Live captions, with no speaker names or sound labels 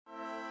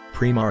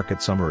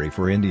Pre-market summary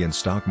for Indian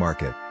stock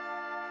market.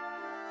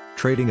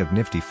 Trading of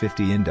Nifty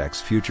 50 index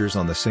futures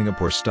on the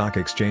Singapore Stock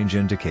Exchange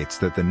indicates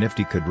that the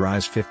Nifty could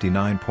rise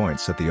 59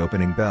 points at the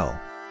opening bell.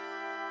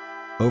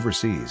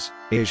 Overseas,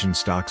 Asian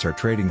stocks are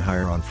trading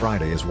higher on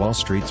Friday as Wall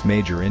Street's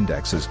major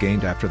indexes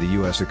gained after the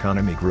U.S.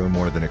 economy grew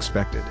more than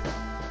expected.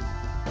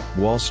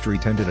 Wall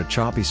Street ended a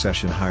choppy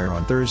session higher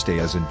on Thursday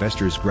as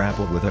investors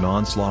grappled with an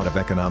onslaught of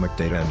economic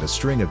data and a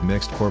string of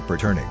mixed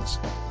corporate earnings.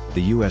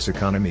 The U.S.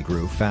 economy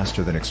grew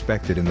faster than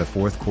expected in the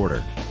fourth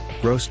quarter.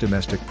 Gross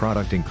domestic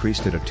product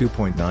increased at a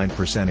 2.9%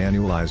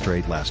 annualized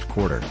rate last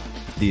quarter.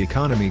 The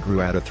economy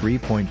grew at a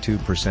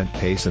 3.2%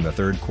 pace in the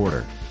third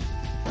quarter.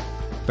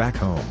 Back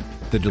home,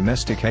 the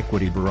domestic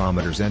equity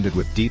barometers ended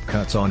with deep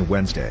cuts on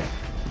Wednesday.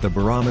 The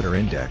barometer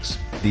index,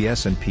 the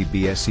S&P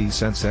BSE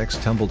Sensex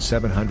tumbled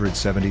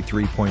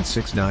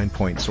 773.69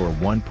 points or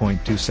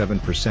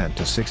 1.27%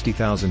 to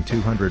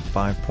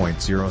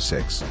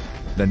 60,205.06.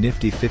 The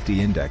Nifty 50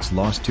 index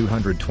lost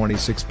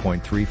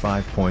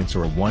 226.35 points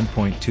or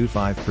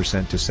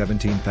 1.25% to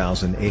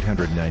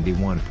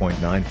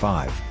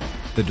 17,891.95.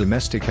 The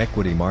domestic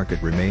equity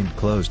market remained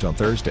closed on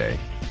Thursday,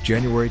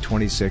 January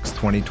 26,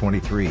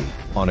 2023,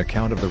 on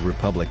account of the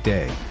Republic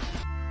Day.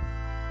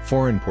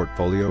 Foreign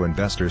portfolio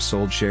investors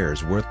sold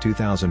shares worth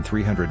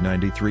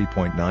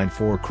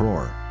 2,393.94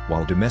 crore,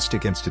 while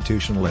domestic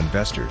institutional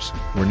investors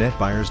were net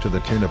buyers to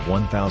the tune of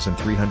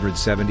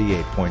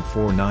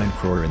 1,378.49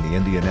 crore in the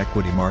Indian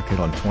equity market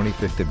on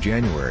 25th of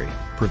January,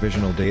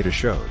 provisional data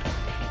showed.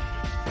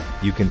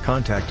 You can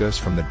contact us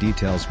from the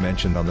details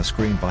mentioned on the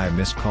screen via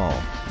missed call,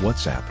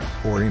 WhatsApp,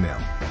 or email.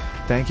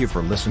 Thank you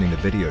for listening the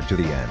video to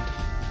the end.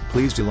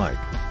 Please do like,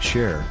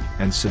 share,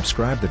 and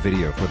subscribe the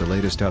video for the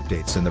latest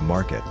updates in the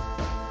market.